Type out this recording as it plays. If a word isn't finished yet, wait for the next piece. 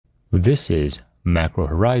This is Macro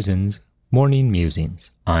Horizons Morning Musings.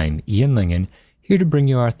 I'm Ian Lingen, here to bring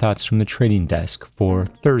you our thoughts from the trading desk for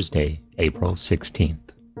Thursday, April 16th.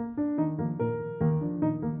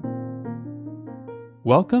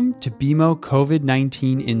 Welcome to BMO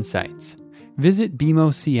COVID-19 Insights. Visit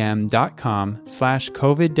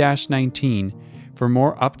bmocm.com/COVID-19 for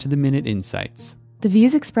more up-to-the-minute insights. The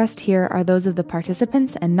views expressed here are those of the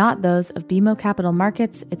participants and not those of BMO Capital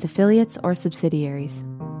Markets, its affiliates, or subsidiaries.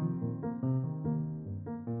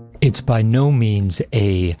 It's by no means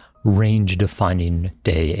a range-defining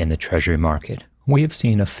day in the Treasury market. We have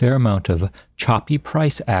seen a fair amount of choppy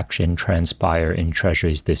price action transpire in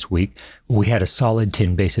Treasuries this week. We had a solid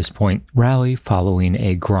 10 basis point rally following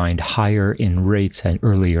a grind higher in rates and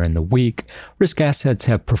earlier in the week. Risk assets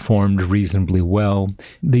have performed reasonably well.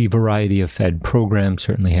 The variety of Fed programs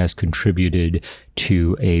certainly has contributed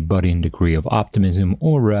to a budding degree of optimism,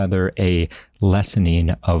 or rather a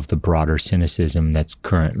lessening of the broader cynicism that's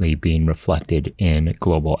currently being reflected in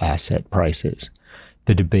global asset prices.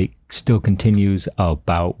 The debate still continues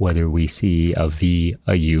about whether we see a V,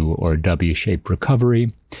 a U, or a W-shaped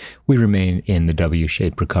recovery. We remain in the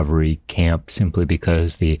W-shaped recovery camp simply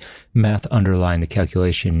because the math underlying the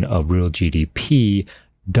calculation of real GDP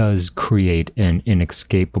does create an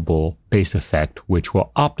inescapable base effect, which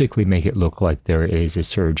will optically make it look like there is a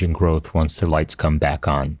surge in growth once the lights come back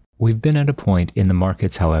on. We've been at a point in the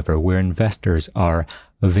markets, however, where investors are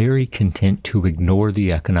very content to ignore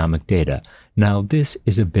the economic data. Now, this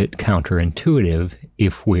is a bit counterintuitive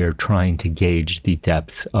if we're trying to gauge the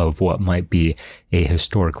depths of what might be a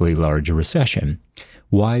historically large recession.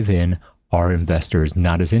 Why then are investors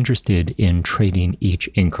not as interested in trading each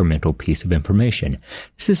incremental piece of information?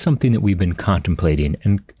 This is something that we've been contemplating,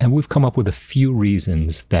 and we've come up with a few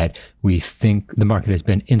reasons that we think the market has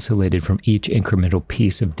been insulated from each incremental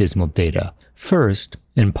piece of dismal data. First,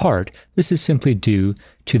 in part, this is simply due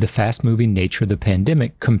to the fast-moving nature of the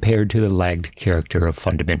pandemic compared to the lagged character of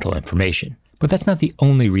fundamental information. But that's not the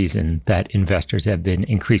only reason that investors have been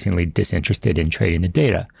increasingly disinterested in trading the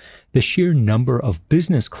data. The sheer number of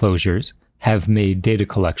business closures have made data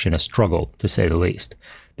collection a struggle, to say the least.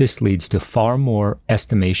 This leads to far more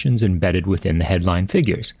estimations embedded within the headline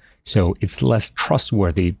figures, so it's less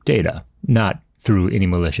trustworthy data, not through any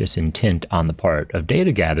malicious intent on the part of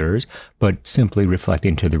data gatherers, but simply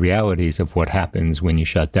reflecting to the realities of what happens when you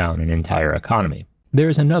shut down an entire economy. There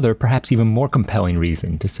is another, perhaps even more compelling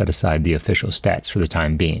reason to set aside the official stats for the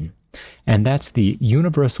time being, and that's the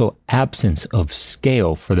universal absence of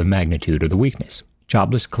scale for the magnitude of the weakness.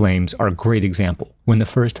 Jobless claims are a great example. When the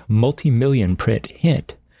first multi-million print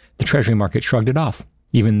hit, the Treasury market shrugged it off,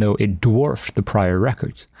 even though it dwarfed the prior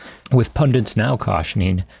records, with pundits now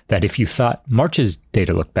cautioning that if you thought March's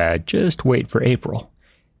data looked bad, just wait for April.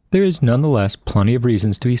 There is nonetheless plenty of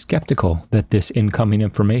reasons to be skeptical that this incoming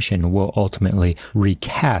information will ultimately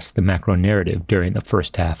recast the macro narrative during the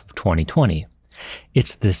first half of 2020.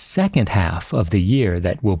 It's the second half of the year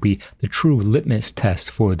that will be the true litmus test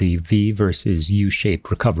for the V versus U-shaped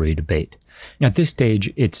recovery debate. At this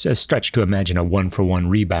stage, it's a stretch to imagine a one-for-one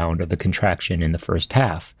rebound of the contraction in the first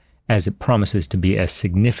half, as it promises to be a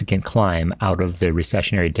significant climb out of the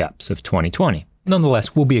recessionary depths of 2020.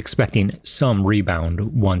 Nonetheless, we'll be expecting some rebound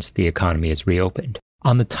once the economy is reopened.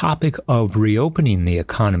 On the topic of reopening the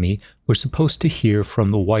economy, we're supposed to hear from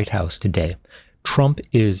the White House today. Trump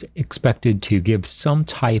is expected to give some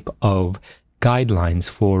type of guidelines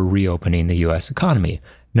for reopening the U.S. economy.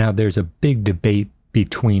 Now, there's a big debate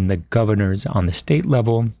between the governors on the state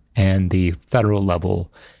level and the federal level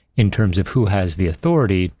in terms of who has the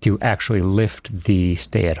authority to actually lift the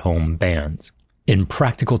stay-at-home bans. In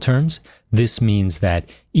practical terms, this means that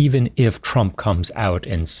even if Trump comes out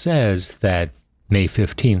and says that May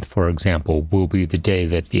 15th, for example, will be the day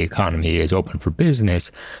that the economy is open for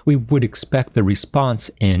business, we would expect the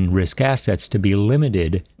response in risk assets to be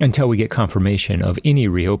limited until we get confirmation of any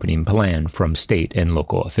reopening plan from state and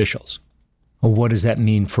local officials. What does that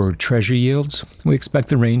mean for Treasury yields? We expect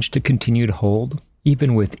the range to continue to hold.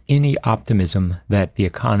 Even with any optimism that the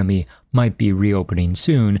economy might be reopening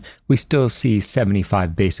soon, we still see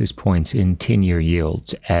 75 basis points in 10-year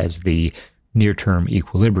yields as the near-term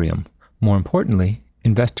equilibrium. More importantly,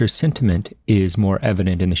 investor sentiment is more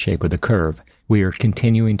evident in the shape of the curve. We are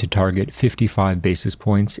continuing to target 55 basis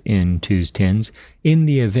points in 2s 10s in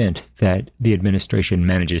the event that the administration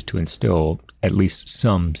manages to instill at least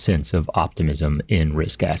some sense of optimism in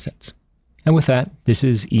risk assets. And with that, this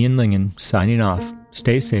is Ian Lingen signing off.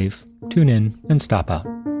 Stay safe, tune in, and stop out.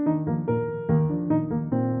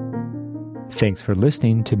 Thanks for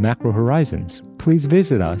listening to Macro Horizons. Please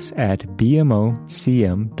visit us at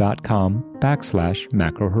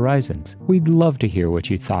bmocm.com/Macro Horizons. We'd love to hear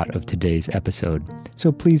what you thought of today's episode,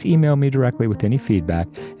 so please email me directly with any feedback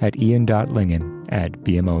at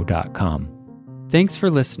ian.lingen@bmo.com. Thanks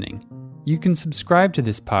for listening. You can subscribe to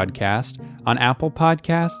this podcast on Apple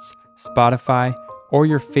Podcasts, Spotify, or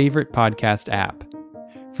your favorite podcast app.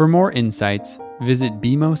 For more insights, visit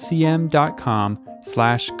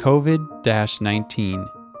bmocm.com/COVID-19.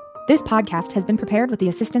 This podcast has been prepared with the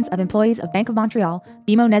assistance of employees of Bank of Montreal,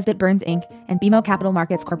 BMO Nesbitt Burns Inc., and BMO Capital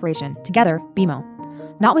Markets Corporation, together, BMO.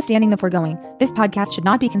 Notwithstanding the foregoing, this podcast should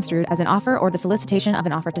not be construed as an offer or the solicitation of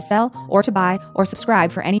an offer to sell or to buy or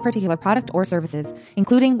subscribe for any particular product or services,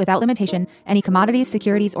 including, without limitation, any commodities,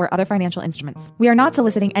 securities, or other financial instruments. We are not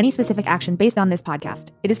soliciting any specific action based on this podcast.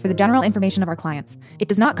 It is for the general information of our clients. It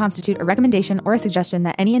does not constitute a recommendation or a suggestion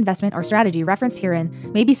that any investment or strategy referenced herein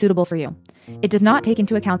may be suitable for you. It does not take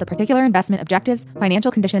into account the particular investment objectives,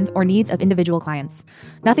 financial conditions, or needs of individual clients.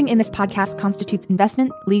 Nothing in this podcast constitutes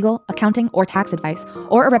investment, legal, accounting, or tax advice,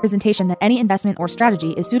 or a representation that any investment or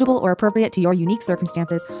strategy is suitable or appropriate to your unique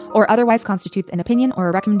circumstances, or otherwise constitutes an opinion or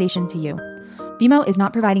a recommendation to you. BMO is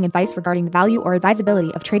not providing advice regarding the value or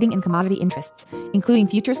advisability of trading in commodity interests, including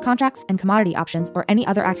futures contracts and commodity options or any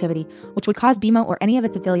other activity, which would cause BMO or any of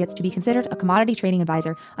its affiliates to be considered a commodity trading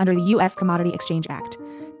advisor under the U.S. Commodity Exchange Act.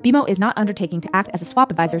 BMO is not undertaking to act as a swap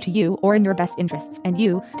advisor to you or in your best interests, and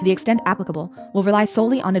you, to the extent applicable, will rely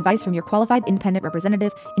solely on advice from your qualified independent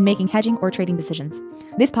representative in making hedging or trading decisions.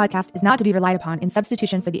 This podcast is not to be relied upon in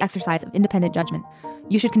substitution for the exercise of independent judgment.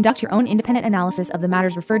 You should conduct your own independent analysis of the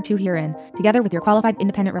matters referred to herein, together with your qualified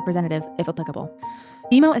independent representative, if applicable.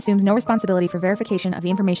 BMO assumes no responsibility for verification of the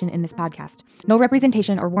information in this podcast. No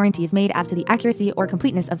representation or warranty is made as to the accuracy or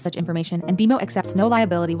completeness of such information, and BMO accepts no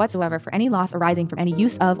liability whatsoever for any loss arising from any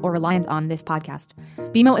use of or reliance on this podcast.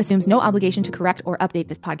 BMO assumes no obligation to correct or update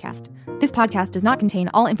this podcast. This podcast does not contain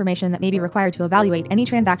all information that may be required to evaluate any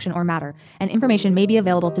transaction or matter, and information may be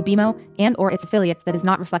available to BMO and or its affiliates that is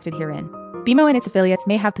not reflected herein. BMO and its affiliates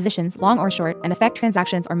may have positions, long or short, and affect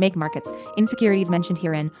transactions or make markets in securities mentioned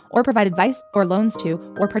herein, or provide advice or loans to,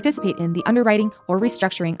 or participate in the underwriting or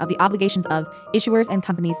restructuring of the obligations of issuers and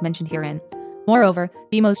companies mentioned herein. Moreover,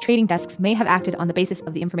 BMO's trading desks may have acted on the basis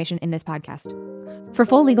of the information in this podcast. For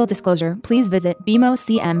full legal disclosure, please visit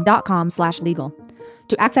bmocm.com/legal.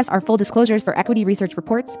 To access our full disclosures for equity research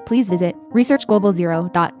reports, please visit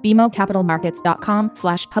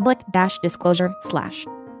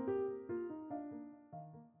researchglobalzero.bmocapitalmarkets.com/public-disclosure/.